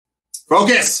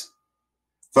Focus.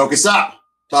 Focus up.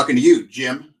 Talking to you,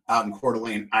 Jim, out in Coeur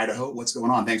d'Alene, Idaho. What's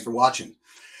going on? Thanks for watching.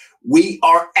 We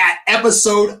are at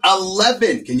episode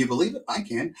 11. Can you believe it? I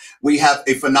can. We have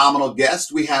a phenomenal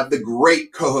guest. We have the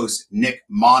great co-host, Nick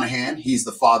Monahan. He's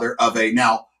the father of a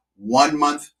now 1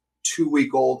 month,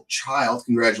 2-week-old child.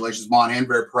 Congratulations, Monahan.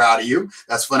 Very proud of you.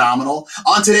 That's phenomenal.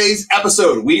 On today's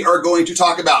episode, we are going to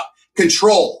talk about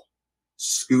control,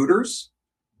 scooters,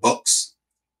 books,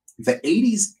 the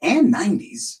 80s and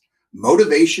 90s,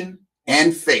 motivation,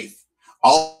 and faith.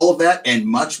 All of that and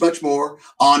much, much more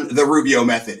on the Rubio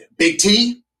Method. Big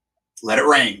T, let it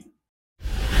rain.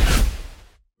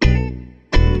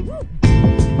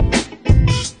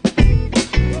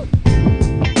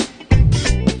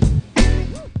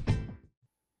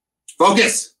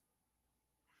 Focus.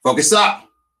 Focus up.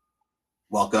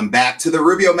 Welcome back to the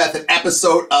Rubio Method,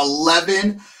 episode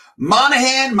 11.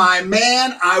 Monahan, my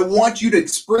man, I want you to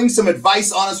spring some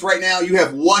advice on us right now. You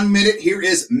have 1 minute. Here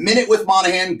is Minute with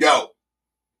Monahan. Go.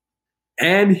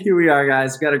 And here we are,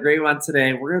 guys. We've got a great one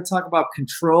today. We're going to talk about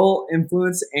control,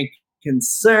 influence, and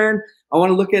concern. I want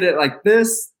to look at it like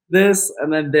this,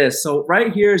 and then this. So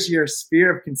right here is your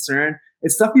sphere of concern.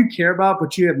 It's stuff you care about,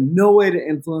 but you have no way to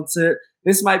influence it.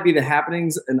 This might be the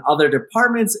happenings in other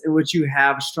departments in which you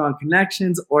have strong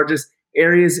connections or just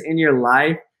areas in your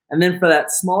life. And then for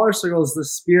that smaller circle is the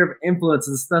sphere of influence,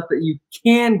 the stuff that you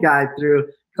can guide through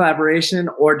collaboration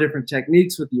or different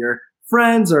techniques with your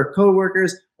friends or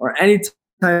coworkers or any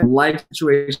type of life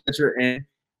situation that you're in.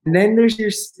 And then there's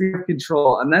your sphere of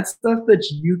control, and that's stuff that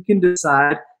you can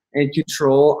decide and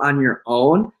control on your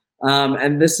own.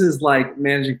 And this is like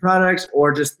managing products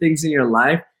or just things in your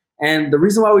life. And the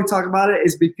reason why we talk about it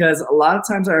is because a lot of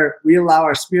times we allow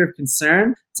our sphere of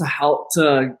concern to help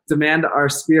to demand our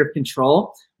sphere of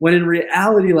control. When in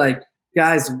reality, like,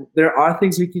 guys, there are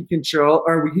things we can control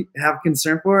or we have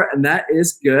concern for, and that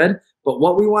is good. But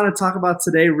what we want to talk about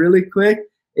today really quick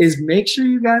is make sure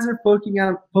you guys are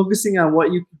focusing on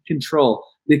what you can control.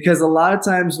 Because a lot of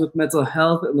times with mental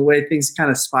health and the way things kind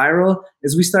of spiral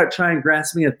is we start trying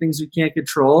grasping at things we can't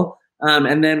control.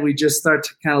 And then we just start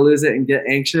to kind of lose it and get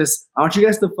anxious. I want you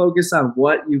guys to focus on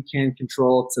what you can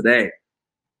control today.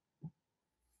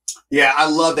 Yeah, I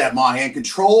love that, Monahan.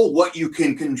 Control what you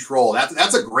can control.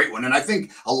 That's a great one. And I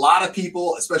think a lot of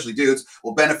people, especially dudes,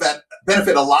 will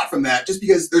benefit a lot from that just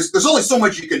because there's only so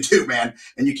much you can do, man.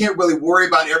 And you can't really worry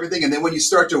about everything. And then when you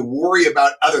start to worry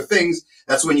about other things,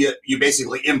 that's when you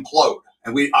basically implode.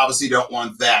 And we obviously don't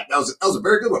want that. That was a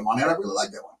very good one, Monahan. I really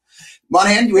like that one.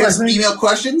 Monahan, do we have some email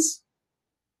questions?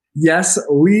 Yes,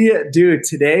 we do.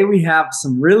 Today we have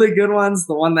some really good ones.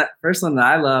 First one that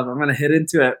I love, I'm going to hit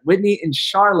into it. Whitney in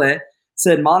Charlotte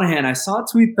said, Monahan, I saw a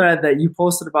tweet thread that you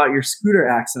posted about your scooter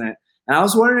accident. And I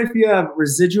was wondering if you have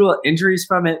residual injuries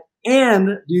from it. And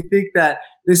do you think that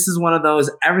this is one of those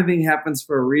everything happens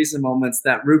for a reason moments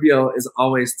that Rubio is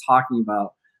always talking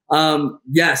about?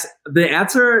 Yes, the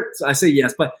answer, I say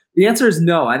yes, but the answer is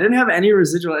no. I didn't have any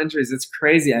residual injuries. It's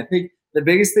crazy. I think the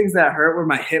biggest things that hurt were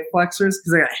my hip flexors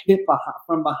because I got hit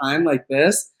from behind like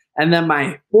this. And then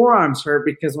my forearms hurt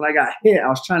because when I got hit, I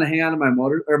was trying to hang on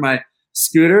to my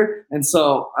scooter. And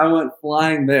so I went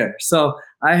flying there. So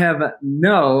I have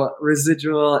no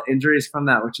residual injuries from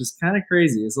that, which is kind of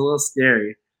crazy. It's a little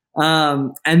scary.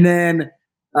 And then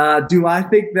do I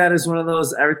think that is one of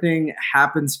those everything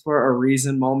happens for a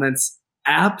reason moments?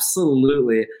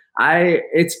 Absolutely.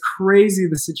 It's crazy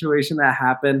the situation that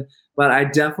happened. But I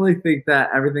definitely think that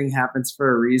everything happens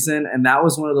for a reason. And that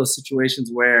was one of those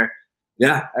situations where,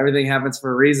 yeah, everything happens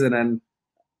for a reason. And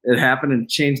it happened and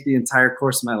changed the entire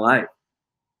course of my life.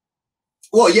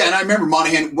 Well, yeah. And I remember,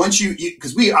 Monahan, once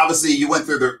because you went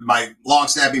through my long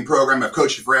snapping program. I've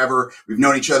coached you forever. We've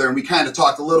known each other. And we kind of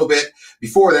talked a little bit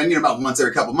before then, about once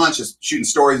every couple of months, just shooting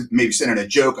stories, maybe sending a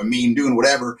joke, a meme, doing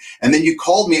whatever. And then you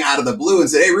called me out of the blue and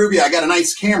said, hey, Ruby, I got a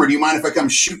nice camera. Do you mind if I come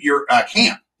shoot your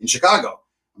camp in Chicago?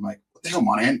 I'm like, what the hell,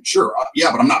 Monahan? Sure. Yeah,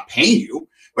 but I'm not paying you.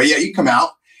 But yeah, you come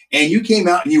out. And you came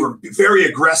out and you were very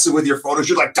aggressive with your photos.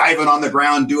 You're like diving on the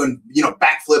ground, doing,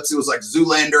 backflips. It was like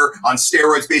Zoolander on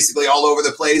steroids, basically all over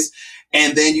the place.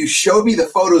 And then you showed me the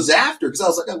photos after because I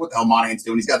was like, oh, what the hell Monahan's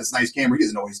doing? He's got this nice camera. He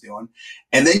doesn't know what he's doing.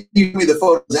 And then you gave me the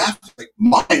photos after. Like,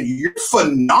 Monahan, you're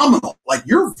phenomenal. Like,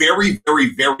 you're very,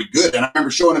 very, very good. And I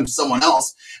remember showing him to someone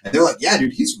else. And they're like, yeah,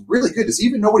 dude, he's really good. Does he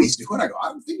even know what he's doing? I go, I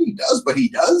don't think he does, but he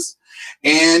does.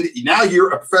 And now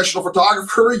you're a professional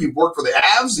photographer. You work for the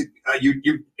Avs.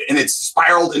 And it's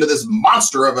spiraled into this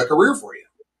monster of a career for you.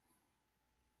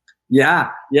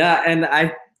 Yeah. And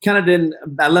I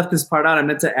left this part out. I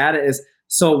meant to add it is,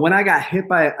 so when I got hit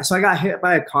by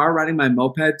a car riding my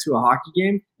moped to a hockey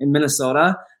game in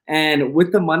Minnesota. And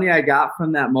with the money I got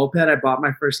from that moped, I bought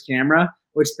my first camera,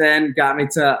 which then got me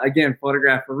to, again,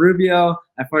 photograph for Rubio.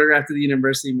 I photographed at the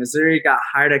University of Missouri, got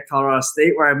hired at Colorado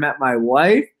State where I met my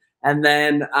wife. And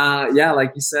then,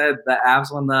 like you said, the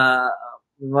Avs won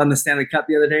the Stanley Cup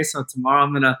the other day. So tomorrow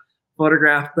I'm going to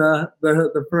photograph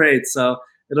the parade. So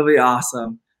it'll be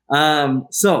awesome.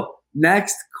 So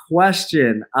next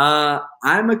question.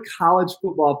 I'm a college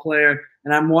football player,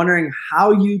 and I'm wondering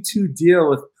how you two deal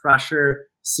with pressure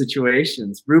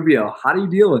situations. Rubio, how do you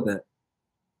deal with it?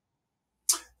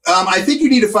 I think you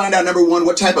need to find out, number one,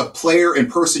 what type of player and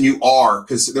person you are,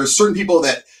 because there's certain people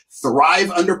that thrive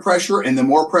under pressure, and the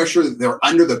more pressure they're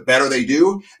under, the better they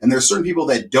do. And there's certain people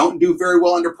that don't do very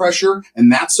well under pressure,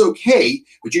 and that's okay,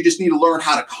 but you just need to learn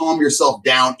how to calm yourself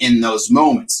down in those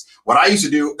moments. What I used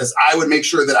to do is I would make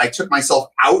sure that I took myself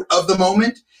out of the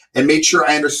moment and made sure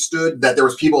I understood that there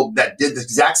was people that did the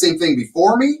exact same thing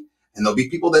before me, and there'll be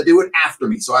people that do it after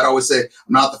me. So I'd always say,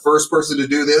 I'm not the first person to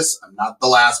do this. I'm not the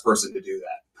last person to do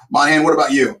that. Monahan, what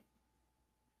about you?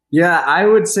 Yeah, I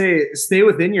would say stay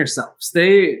within yourself.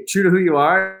 Stay true to who you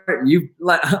are.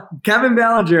 Kevin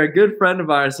Ballinger, a good friend of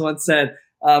ours, once said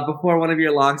before one of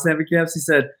your long snapping camps, he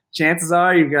said, chances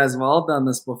are you guys have all done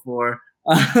this before.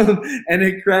 And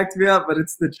it cracked me up, but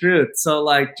it's the truth. So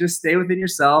just stay within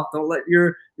yourself. Don't let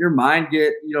your mind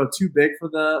get too big for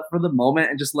the moment,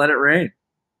 and just let it rain.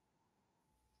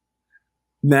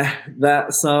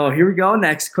 So here we go.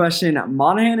 Next question.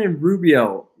 Monahan and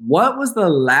Rubio, what was the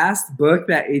last book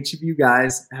that each of you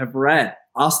guys have read?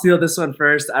 I'll steal this one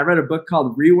first. I read a book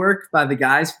called Rework by the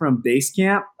guys from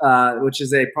Basecamp, which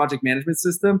is a project management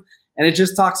system. And it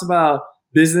just talks about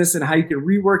business and how you can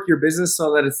rework your business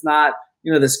so that it's not,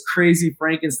 this crazy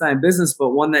Frankenstein business, but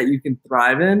one that you can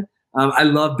thrive in. I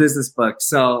love business books.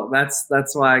 So that's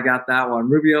why I got that one.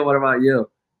 Rubio, what about you?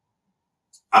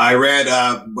 I read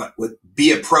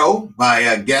Be a Pro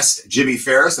by guest Jimmy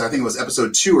Ferris. I think it was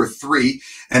episode 2 or 3.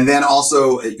 And then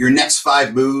also Your Next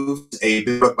 5 Moves, a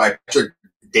book by Patrick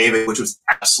David, which was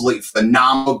absolutely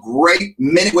phenomenal. Great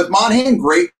Minute with Monahan.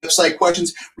 Great website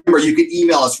questions. Remember, you can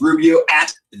email us,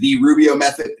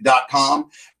 rubio@therubiomethod.com.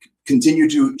 Continue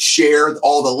to share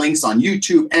all the links on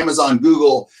YouTube, Amazon,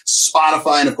 Google,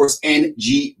 Spotify, and of course,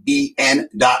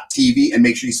 NGBN.TV. And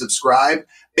make sure you subscribe.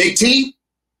 Big T,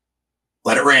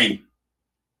 let it rain.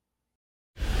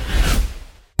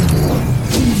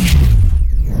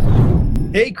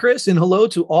 Hey, Chris, and hello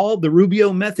to all the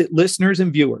Rubio Method listeners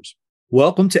and viewers.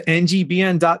 Welcome to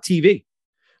NGBN.TV.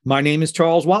 My name is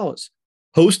Charles Wallace,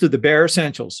 host of the Bear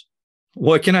Essentials.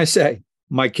 What can I say?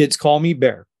 My kids call me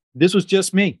Bear. This was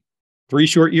just me 3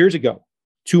 short years ago,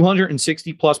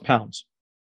 260 plus pounds.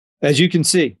 As you can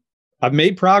see, I've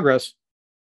made progress,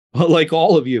 but like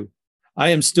all of you, I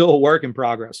am still a work in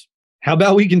progress. How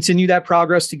about we continue that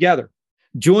progress together?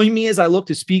 Join me as I look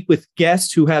to speak with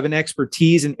guests who have an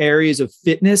expertise in areas of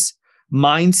fitness,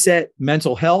 mindset,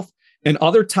 mental health, and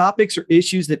other topics or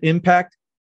issues that impact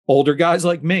older guys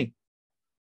like me.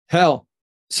 Hell,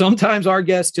 sometimes our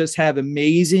guests just have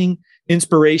amazing,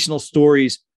 inspirational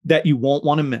stories that you won't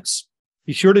want to miss.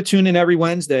 Be sure to tune in every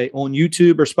Wednesday on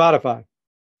YouTube or Spotify.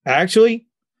 Actually,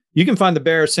 you can find the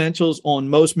Bear Essentials on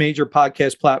most major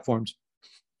podcast platforms.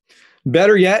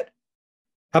 Better yet,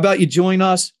 how about you join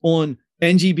us on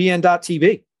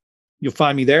NGBN.TV? You'll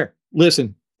find me there.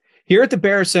 Listen, here at the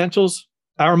Bear Essentials,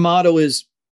 our motto is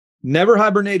never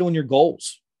hibernate on your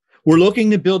goals. We're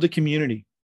looking to build a community.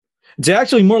 It's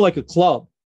actually more like a club.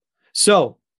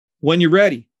 So when you're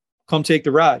ready, come take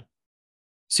the ride.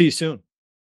 See you soon.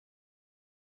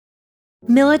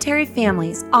 Military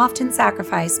families often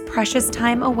sacrifice precious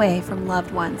time away from loved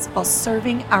ones while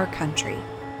serving our country.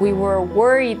 We were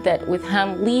worried that with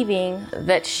him leaving,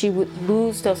 that she would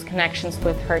lose those connections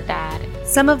with her dad.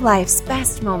 Some of life's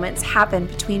best moments happen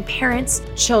between parents,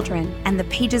 children, and the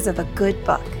pages of a good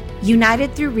book.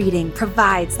 United Through Reading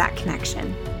provides that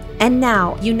connection. And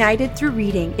now, United Through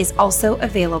Reading is also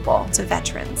available to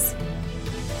veterans.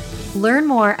 Learn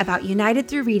more about United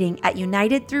Through Reading at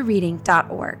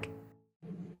unitedthroughreading.org.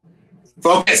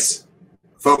 Focus.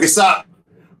 Focus up.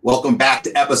 Welcome back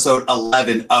to episode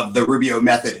 11 of the Rubio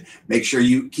Method. Make sure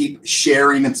you keep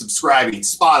sharing and subscribing.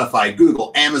 Spotify,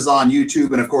 Google, Amazon,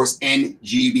 YouTube, and of course,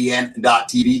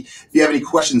 NGBN.TV. If you have any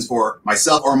questions for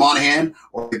myself or Monahan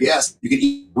or the guest, you can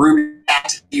email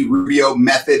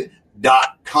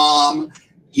rubiomethod.com.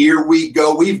 Here we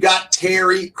go. We've got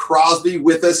Terry Crosby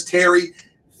with us. Terry,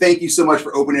 thank you so much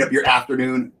for opening up your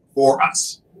afternoon for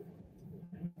us.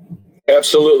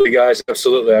 Absolutely, guys.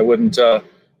 Absolutely. I wouldn't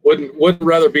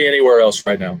rather be anywhere else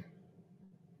right now.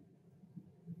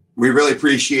 We really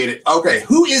appreciate it. Okay,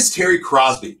 who is Terry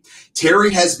Crosby?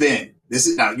 Terry has been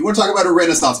Now you want to talk about a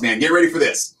Renaissance man. Get ready for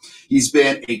this. He's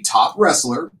been a top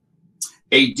wrestler,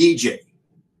 a DJ.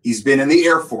 He's been in the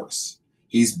Air Force.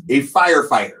 He's a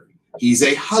firefighter. He's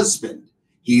a husband.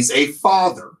 He's a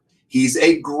father. He's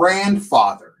a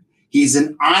grandfather. He's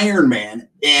an Ironman.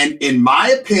 And in my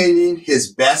opinion,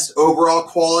 his best overall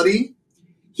quality,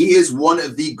 he is one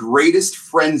of the greatest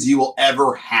friends you will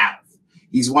ever have.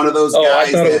 He's one of those guys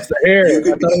I thought it was the hair. you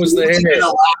could I thought it was the hair. in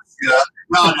Alaska.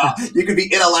 No, you could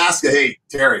be in Alaska. Hey,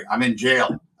 Terry, I'm in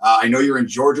jail. I know you're in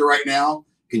Georgia right now.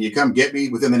 Can you come get me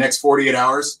within the next 48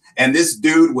 hours? And this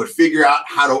dude would figure out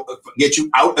how to get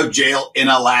you out of jail in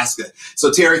Alaska.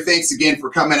 So, Terry, thanks again for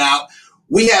coming out.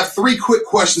 We have 3 quick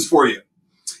questions for you.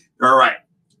 All right.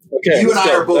 Okay. You and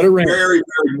I are both very, very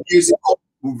musical,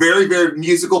 very, very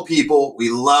musical people. We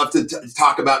love to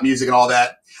talk about music and all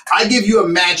that. I give you a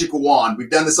magic wand. We've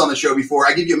done this on the show before.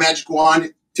 I give you a magic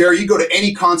wand. Terry, you go to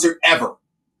any concert ever.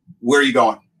 Where are you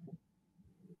going?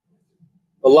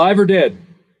 Alive or dead?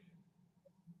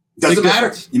 Doesn't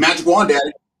matter. You magic wand,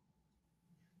 Daddy.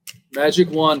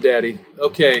 Magic wand, Daddy.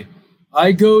 Okay.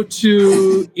 I go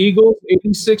to Eagles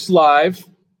 86 Live,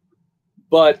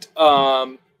 but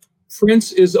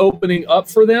Prince is opening up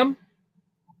for them.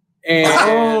 And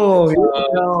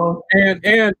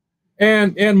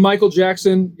and Michael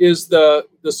Jackson is the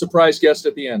surprise guest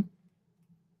at the end.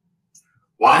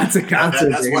 Wow. That's a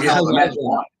concert. That's one hell of a magic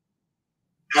wand.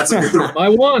 That's a good one. My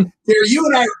one. Terry, you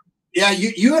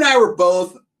and I were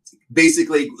both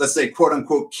basically, let's say, quote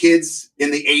unquote, kids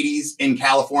in the 80s in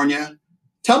California.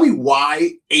 Tell me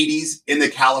why 80s in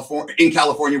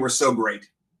California were so great.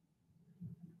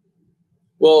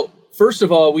 Well, first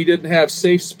of all, we didn't have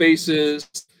safe spaces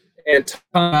and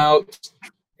timeouts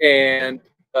and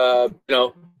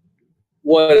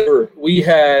whatever. We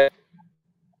had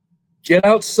get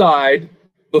outside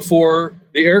before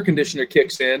the air conditioner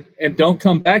kicks in and don't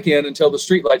come back in until the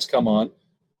streetlights come on.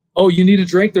 Oh, you need a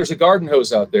drink? There's a garden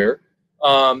hose out there.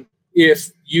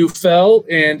 If you fell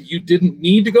and you didn't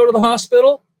need to go to the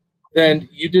hospital, then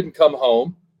you didn't come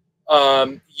home.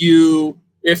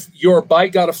 If your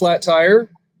bike got a flat tire,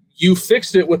 you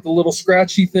fixed it with the little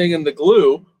scratchy thing and the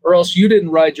glue, or else you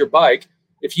didn't ride your bike.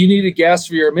 If you needed gas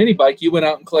for your mini bike, you went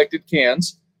out and collected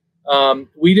cans.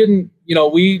 We didn't,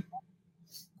 we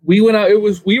went out.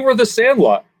 We were the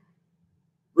Sandlot.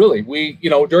 Really,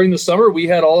 during the summer, we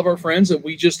had all of our friends and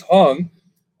we just hung.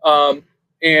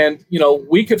 And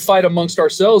we could fight amongst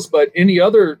ourselves, but any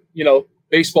other,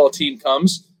 baseball team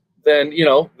comes, then,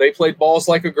 they played balls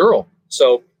like a girl.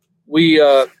 So we,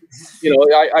 I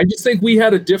just think we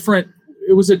had it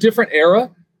was a different era.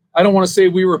 I don't want to say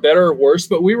we were better or worse,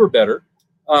 but we were better.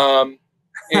 Especially,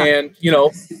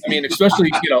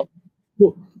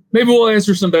 maybe we'll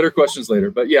answer some better questions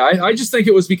later, but yeah, I just think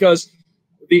it was because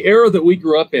the era that we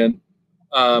grew up in,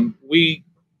 we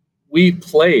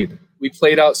played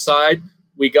outside,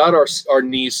 we got our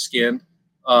knees skinned.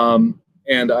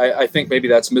 And I think maybe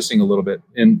that's missing a little bit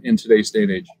in today's day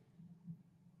and age.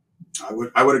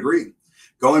 I would agree.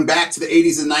 Going back to the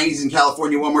 80s and 90s in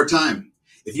California one more time.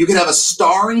 If you could have a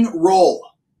starring role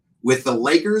with the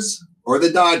Lakers or the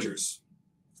Dodgers,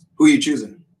 who are you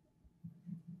choosing?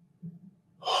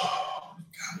 Oh,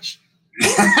 gosh.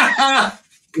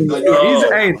 Hey,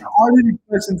 all these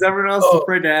questions everyone else is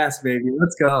afraid to ask, baby.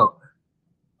 Let's go.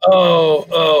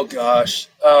 Oh gosh.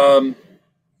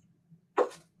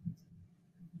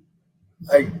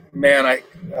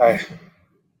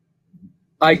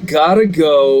 I gotta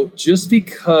go just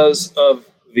because of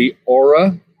the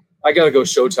aura. I gotta go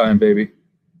Showtime, baby.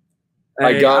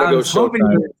 Hey, I gotta go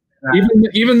Showtime.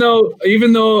 Even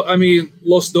though I mean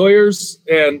Los Doyers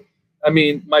and I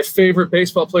mean my favorite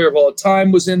baseball player of all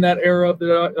time was in that era of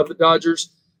the Dodgers,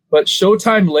 but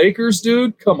Showtime Lakers,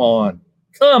 dude, come on.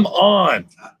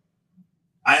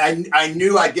 I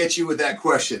knew I'd get you with that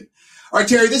question. All right,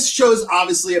 Terry, this show's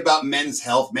obviously about men's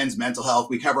health, men's mental health.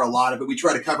 We cover a lot of it. We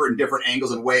try to cover it in different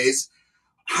angles and ways.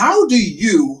 How do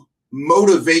you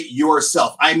motivate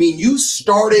yourself? I mean, you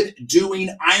started doing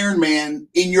Ironman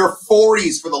in your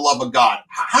 40s, for the love of God.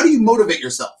 How do you motivate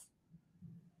yourself?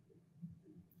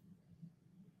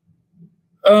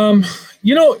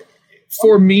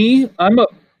 For me, I'm a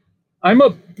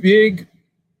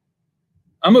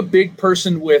big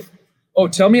person with,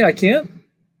 tell me I can't?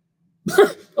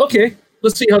 Okay,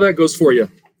 let's see how that goes for you.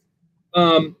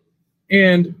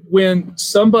 And when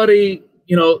somebody,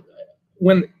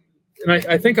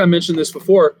 I think I mentioned this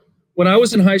before, when I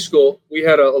was in high school, we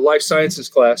had a life sciences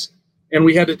class and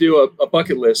we had to do a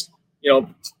bucket list,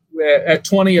 at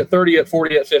 20, at 30, at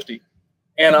 40, at 50.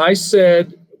 And I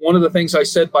said, one of the things I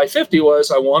said by 50 was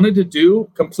I wanted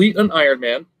to complete an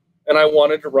Ironman and I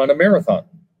wanted to run a marathon.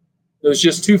 It was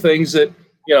just two things that,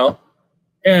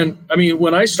 and I mean,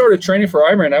 when I started training for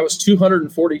Ironman, I was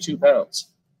 242 pounds.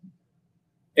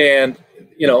 And,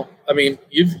 I mean,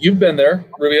 you've been there,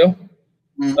 Rubio.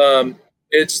 Mm-hmm.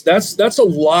 That's a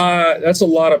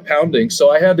lot of pounding. So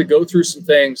I had to go through some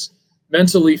things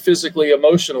mentally, physically,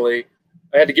 emotionally.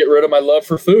 I had to get rid of my love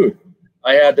for food.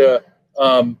 I had to,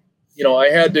 I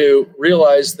had to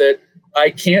realize that I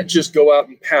can't just go out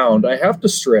and pound. I have to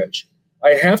stretch. I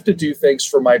have to do things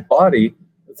for my body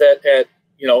that at,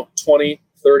 20,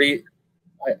 30,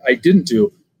 I didn't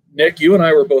do. Nick, you and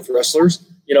I were both wrestlers.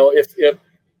 If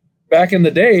back in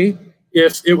the day,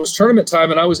 if it was tournament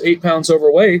time and I was 8 pounds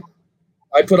overweight,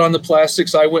 I put on the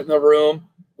plastics. I went in the room.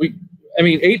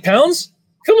 8 pounds?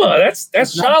 Come on,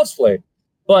 that's child's play.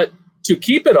 But to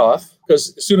keep it off,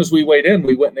 because as soon as we weighed in,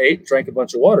 we went and ate and drank a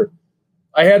bunch of water.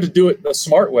 I had to do it the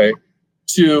smart way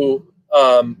to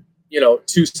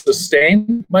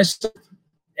sustain myself.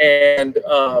 And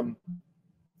that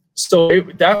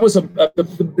was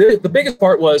the biggest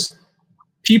part was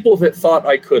people that thought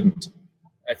I couldn't,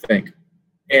 I think.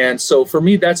 And so for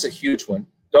me, that's a huge one.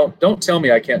 Don't tell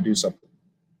me I can't do something.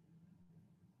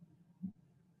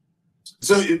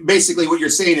 So basically what you're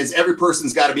saying is every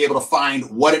person's got to be able to find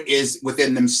what it is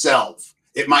within themselves.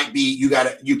 It might be you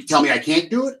can tell me I can't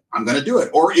do it, I'm going to do it.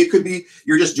 Or it could be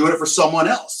you're just doing it for someone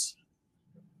else.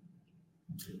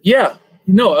 Yeah,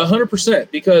 no, 100%.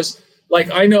 Because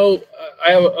like I know I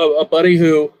have a buddy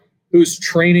who's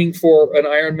training for an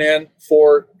Ironman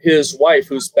for his wife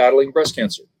who's battling breast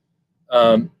cancer.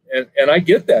 And I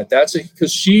get that. That's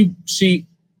because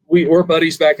we're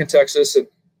buddies back in Texas, and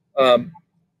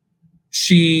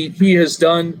he has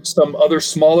done some other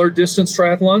smaller distance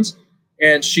triathlons,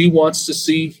 and she wants to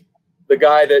see the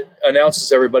guy that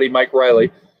announces everybody, Mike Riley.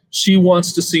 She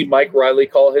wants to see Mike Riley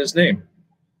call his name.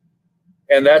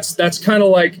 And that's kind of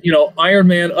like,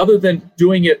 Ironman, other than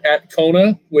doing it at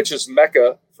Kona, which is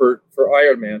Mecca for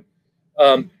Ironman,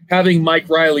 having Mike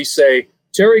Riley say,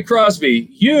 Terry Crosby,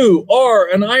 you are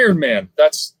an Ironman.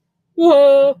 That's,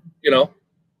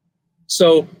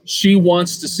 So she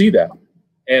wants to see that.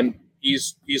 And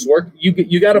he's working.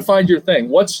 You got to find your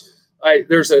thing.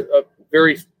 There's a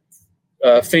very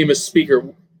famous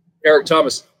speaker, Eric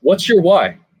Thomas. What's your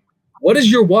why? What is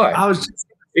your why?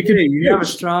 It could be you have a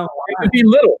strong why. It could be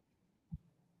little.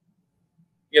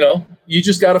 You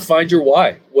just got to find your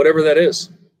why, whatever that is.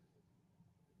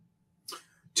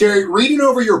 Terry, reading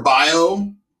over your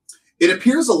bio, it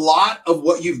appears a lot of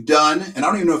what you've done, and I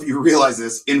don't even know if you realize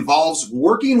this, involves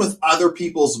working with other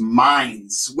people's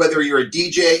minds. Whether you're a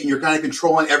DJ and you're kind of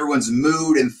controlling everyone's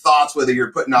mood and thoughts, whether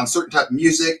you're putting on certain type of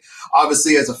music.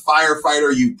 Obviously, as a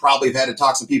firefighter, you probably have had to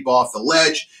talk some people off the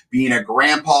ledge. Being a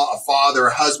grandpa, a father,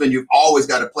 a husband, you've always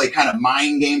got to play kind of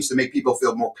mind games to make people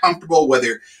feel more comfortable,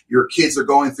 whether your kids are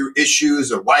going through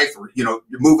issues or wife, or, you're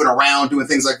moving around, doing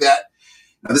things like that.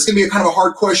 Now, this is going to be a kind of a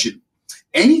hard question.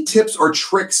 Any tips or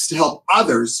tricks to help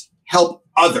others help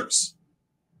others?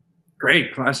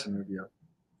 Great question, Rubio.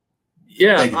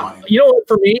 Yeah. You know what,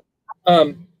 for me,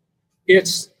 I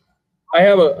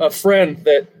have a friend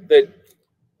that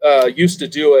used to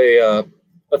do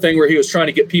a thing where he was trying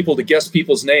to get people to guess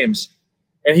people's names.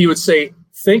 And he would say,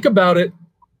 think about it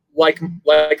like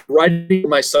writing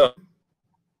my son.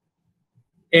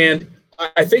 And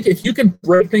I think if you can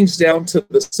break things down to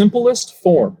the simplest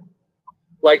form,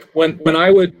 like when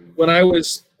I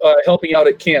was helping out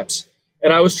at camps,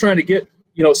 and I was trying to get,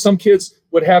 some kids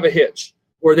would have a hitch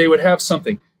or they would have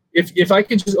something. If I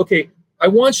can just, I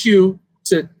want you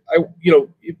to,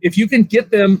 if you can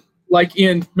get them like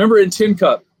remember in Tin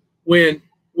Cup when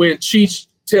Cheech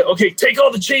said, take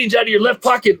all the change out of your left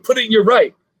pocket, put it in your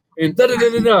right, and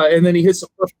and then he hits the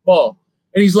first ball,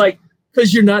 and he's like,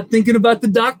 because you're not thinking about the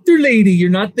doctor lady,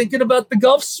 you're not thinking about the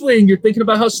golf swing, you're thinking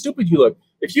about how stupid you look.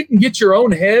 If you can get your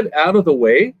own head out of the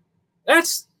way,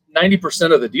 that's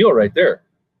 90% of the deal right there.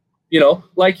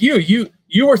 Like you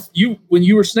when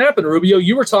you were snapping, Rubio,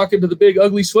 you were talking to the big,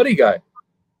 ugly, sweaty guy.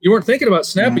 You weren't thinking about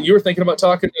snapping. Mm-hmm. You were thinking about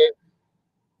talking to,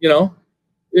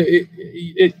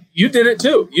 you did it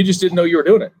too. You just didn't know you were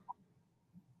doing it.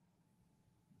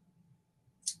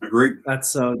 Agreed.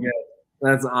 That's so good.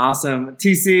 That's awesome.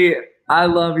 TC, I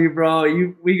love you,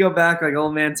 bro. We go back like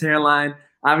old man's hairline.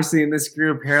 Obviously, in this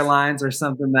group, hairlines are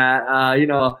something that,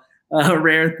 a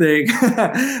rare thing.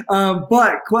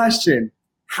 But question,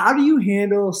 how do you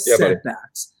handle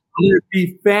setbacks? Whether it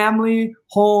be family,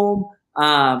 home,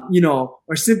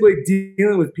 or simply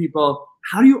dealing with people,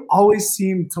 how do you always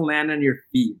seem to land on your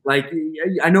feet? Like,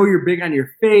 I know you're big on your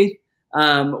faith.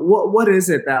 What is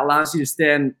it that allows you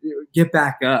to get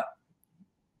back up?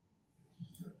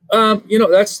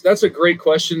 That's a great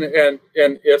question. And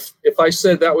if I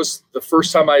said that was the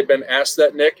first time I had been asked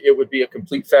that, Nick, it would be a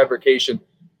complete fabrication,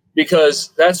 because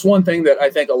that's one thing that I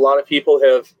think a lot of people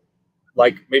have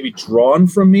like maybe drawn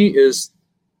from me is,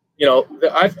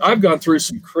 I've gone through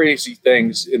some crazy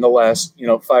things in the last,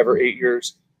 5 or 8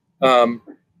 years.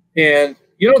 And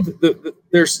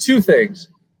there's two things.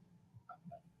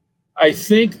 I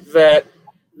think that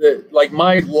like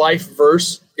my life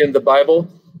verse in the Bible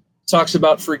talks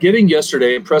about forgetting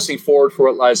yesterday and pressing forward for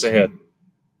what lies ahead.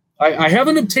 I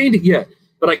haven't obtained it yet,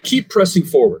 but I keep pressing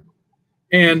forward.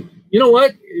 And you know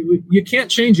what? You can't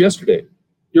change yesterday.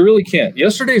 You really can't.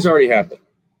 Yesterday's already happened.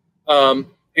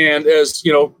 And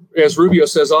as Rubio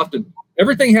says often,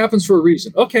 everything happens for a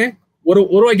reason. Okay, what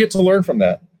do I get to learn from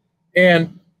that?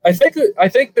 And I think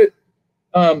that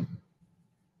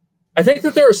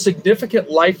there are significant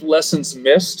life lessons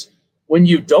missed when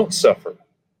you don't suffer.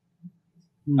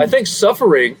 I think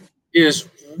suffering is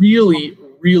really,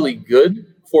 really good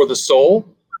for the soul.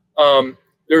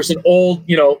 There's an old,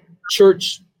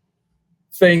 church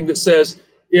thing that says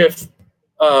if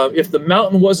the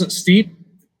mountain wasn't steep,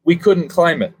 we couldn't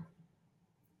climb it.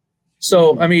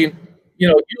 So, I mean, you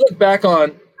look back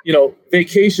on,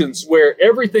 vacations where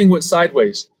everything went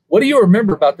sideways. What do you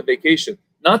remember about the vacation?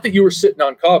 Not that you were sitting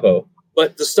on Cabo,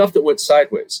 but the stuff that went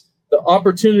sideways, the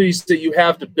opportunities that you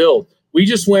have to build. We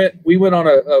went on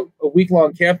a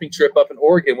week-long camping trip up in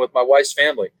Oregon with my wife's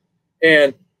family.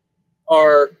 And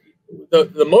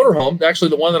the motorhome, actually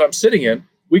the one that I'm sitting in,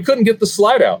 we couldn't get the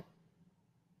slide out.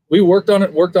 We worked on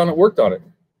it.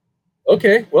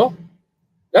 Okay, well,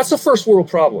 that's a first world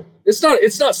problem. It's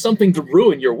not something to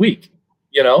ruin your week.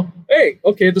 Hey,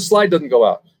 okay, the slide doesn't go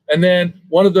out. And then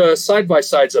one of the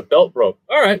side-by-sides, a belt broke.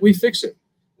 All right, we fix it.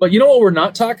 But you know what we're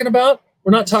not talking about?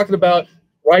 We're not talking about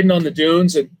riding on the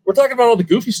dunes, and we're talking about all the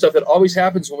goofy stuff that always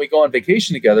happens when we go on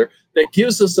vacation together that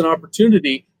gives us an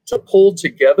opportunity to pull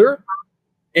together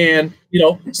and,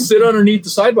 sit underneath the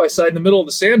side-by-side in the middle of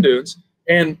the sand dunes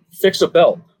and fix a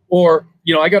belt. Or,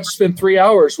 I got to spend 3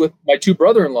 hours with my 2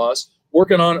 brother-in-laws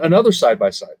working on another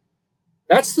side-by-side.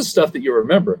 That's the stuff that you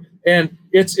remember. And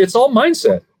it's all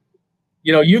mindset.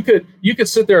 You could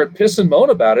sit there and piss and moan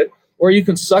about it, or you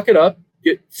can suck it up,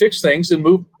 fix things and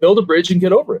build a bridge and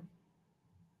get over it.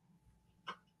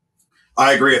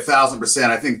 I agree 1,000%.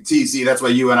 I think TC, that's why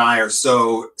you and I are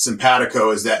so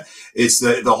simpatico, is that it's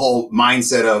the whole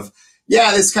mindset of,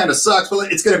 yeah, this kind of sucks,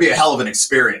 but it's going to be a hell of an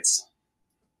experience.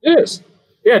 It is.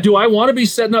 Yeah. Do I want to be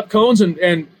setting up cones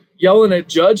and yelling at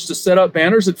Judge to set up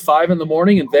banners at 5 a.m.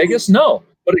 in Vegas? No,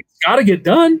 but it's got to get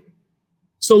done.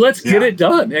 So let's get it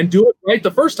done and do it right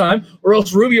the first time, or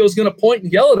else Rubio's going to point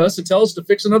and yell at us and tell us to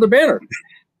fix another banner.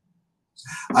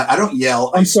 I don't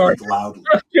yell. I'm sorry. Speak loudly.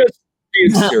 Just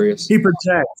being serious. He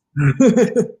protects.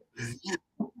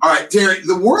 All right, Terry,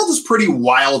 the world is pretty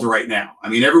wild right now. I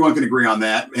mean, everyone can agree on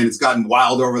that. And it's gotten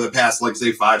wild over the past, like,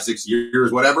 say, 5-6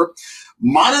 years, whatever.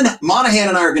 Monahan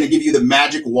and I are going to give you the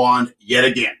magic wand yet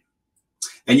again.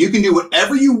 And you can do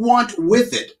whatever you want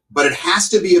with it, but it has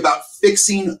to be about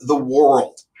fixing the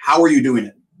world. How are you doing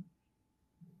it?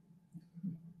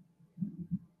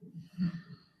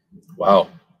 Wow.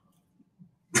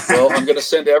 Well, I'm going to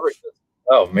send everything.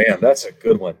 Oh, man, that's a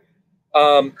good one.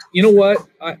 You know what?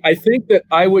 I think that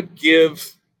I would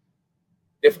give,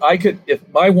 if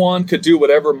my wand could do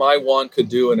whatever my wand could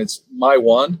do, and it's my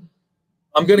wand,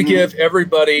 I'm going to give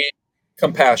everybody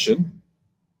compassion.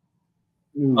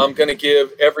 I'm going to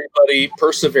give everybody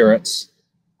perseverance,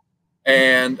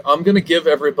 and I'm going to give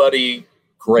everybody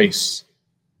grace,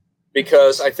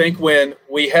 because I think when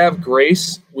we have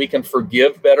grace, we can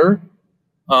forgive better.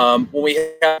 When we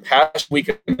have passion, we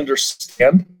can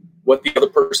understand what the other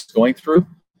person's going through.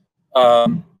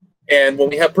 And when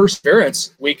we have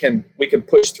perseverance, we can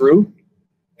push through.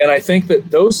 And I think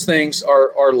that those things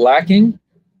are lacking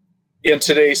in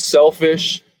today's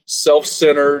selfish,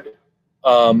 self-centered,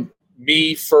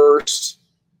 me first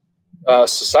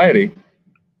society.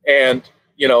 And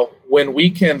when we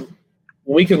can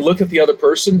look at the other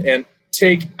person and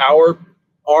take our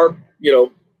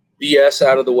BS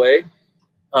out of the way,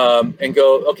 and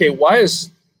go, okay, why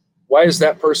is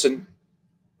that person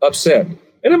upset?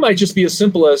 And it might just be as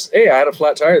simple as, hey, I had a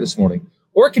flat tire this morning.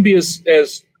 Or it could be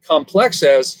as complex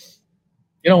as,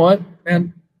 you know what,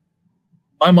 man,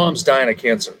 my mom's dying of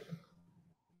cancer.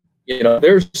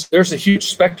 There's a huge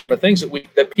spectrum of things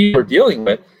that people are dealing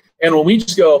with. And when we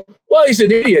just go, well, he's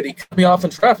an idiot, he cut me off in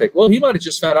traffic. Well, he might have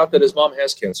just found out that his mom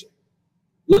has cancer.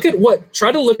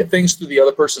 Try to look at things through the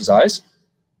other person's eyes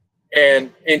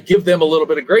and give them a little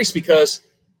bit of grace, because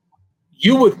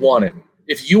you would want it.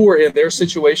 If you were in their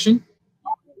situation,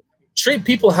 treat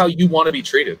people how you want to be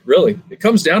treated. Really, it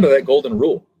comes down to that golden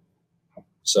rule.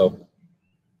 So,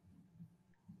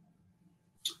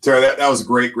 Terry, that was a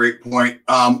great point.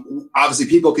 Obviously,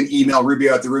 people can email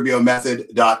Rubio at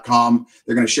therubiomethod.com.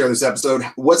 They're going to share this episode.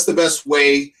 What's the best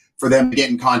way for them to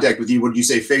get in contact with you? Would you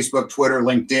say Facebook, Twitter,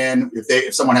 LinkedIn,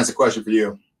 if someone has a question for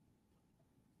you?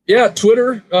 Yeah,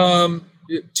 Twitter,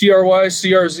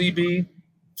 TRYCRZB,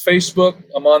 Facebook.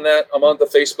 I'm on that. I'm on the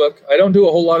Facebook. I don't do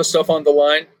a whole lot of stuff on the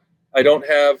line. I don't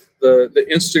have the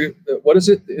Insta. What is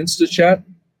it? The Insta chat,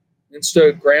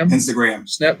 Instagram,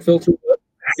 Snap filter.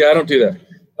 Yeah, I don't do that.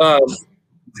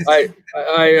 I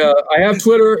have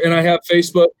Twitter and I have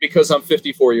Facebook because I'm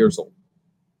 54 years old.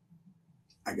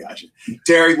 I got you.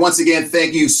 Terry, once again,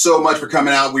 thank you so much for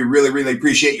coming out. We really, really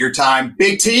appreciate your time.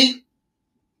 Big T,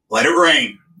 let it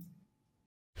rain.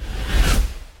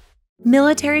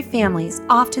 Military families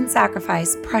often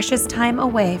sacrifice precious time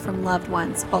away from loved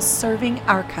ones while serving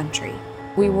our country.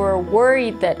 We were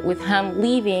worried that with him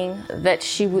leaving, that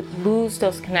she would lose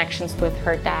those connections with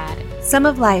her dad. Some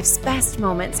of life's best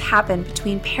moments happen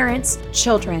between parents,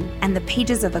 children, and the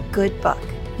pages of a good book.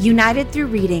 United Through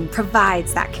Reading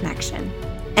provides that connection.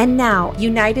 And now,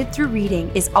 United Through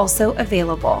Reading is also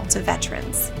available to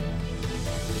veterans.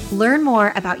 Learn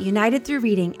more about United Through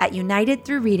Reading at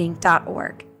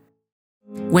unitedthroughreading.org.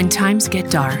 When times get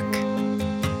dark,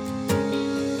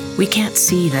 we can't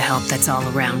see the help that's all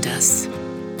around us.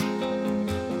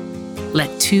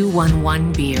 Let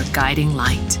 211 be your guiding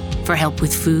light for help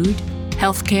with food,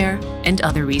 healthcare, and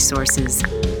other resources.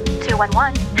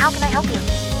 211, how can I help you?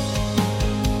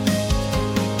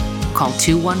 Call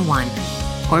 211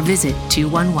 or visit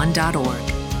 211.org.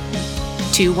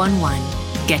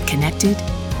 211, get connected,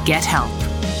 get help.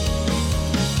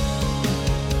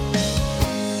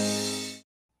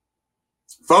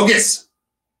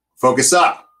 Focus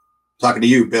up. Talking to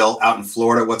you, Bill, out in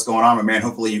Florida. What's going on, my man?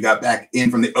 Hopefully you got back in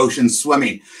from the ocean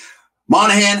swimming.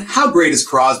 Monahan, how great is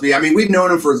Crosby? I mean, we've known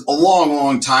him for a long,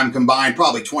 long time combined,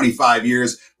 probably 25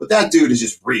 years, but that dude is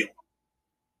just real.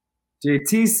 Dude,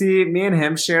 TC, me and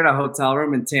him shared a hotel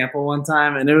room in Tampa one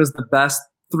time, and it was the best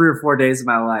 3 or 4 days of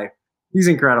my life. He's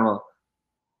incredible.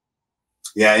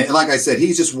 Yeah, and like I said,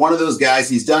 he's just one of those guys.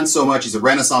 He's done so much. He's a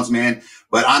Renaissance man.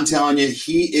 But I'm telling you,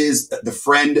 he is the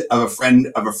friend of a friend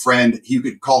of a friend. You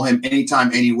could call him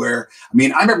anytime, anywhere. I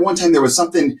mean, I remember one time there was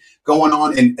something going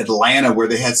on in Atlanta where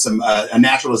they had some a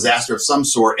natural disaster of some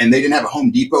sort, and they didn't have a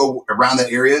Home Depot around that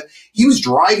area. He was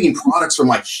driving products from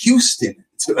like Houston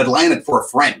to Atlanta for a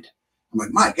friend. I'm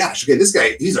like, my gosh, okay, this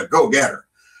guy, he's a go-getter.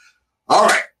 All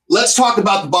right. Let's talk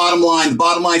about the bottom line. The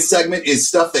bottom line segment is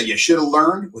stuff that you should have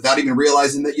learned without even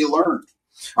realizing that you learned.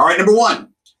 All right, number one,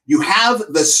 you have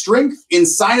the strength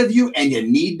inside of you and you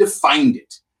need to find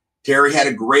it. Terry had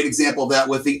a great example of that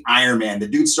with the Ironman. The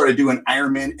dude started doing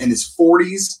Ironman in his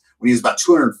 40s when he was about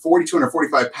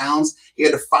 245 pounds. He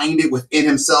had to find it within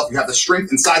himself. You have the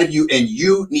strength inside of you and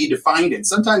you need to find it.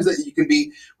 Sometimes that you can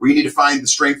be where you need to find the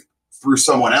strength through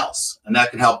someone else, and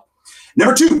that can help.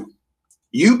 Number two,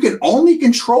 you can only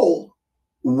control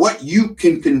what you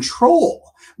can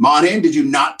control. Monahan, did you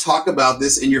not talk about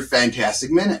this in your fantastic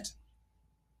minute?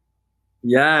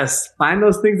 Yes. Find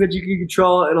those things that you can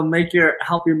control. It'll make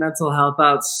help your mental health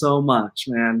out so much,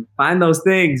 man. Find those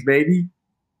things, baby.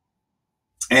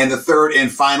 And the third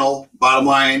and final bottom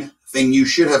line thing you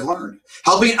should have learned.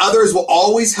 Helping others will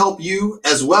always help you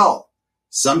as well.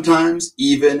 Sometimes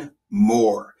even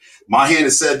more. Monahan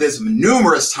has said this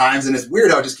numerous times, and it's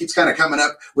weird how it just keeps kind of coming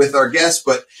up with our guests,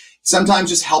 but sometimes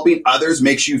just helping others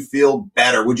makes you feel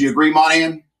better. Would you agree,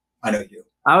 Monahan? I know you do.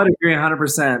 I would agree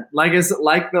 100%. Like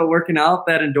the working out,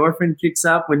 that endorphin kicks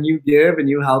up when you give and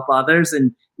you help others,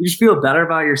 and you just feel better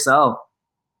about yourself.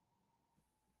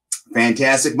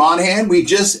 Fantastic, Monahan. We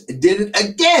just did it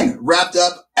again. Wrapped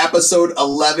up episode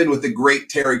 11 with the great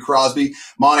Terry Crosby.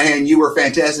 Monahan, you were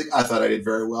fantastic. I thought I did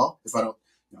very well. If I don't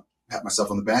pat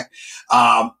myself on the back.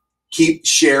 Keep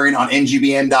sharing on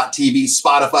ngbn.tv,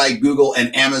 Spotify, Google,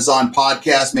 and Amazon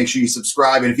podcasts. Make sure you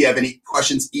subscribe. And if you have any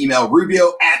questions, email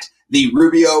Rubio at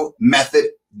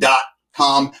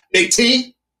therubiomethod.com. Big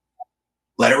T,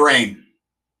 let it rain.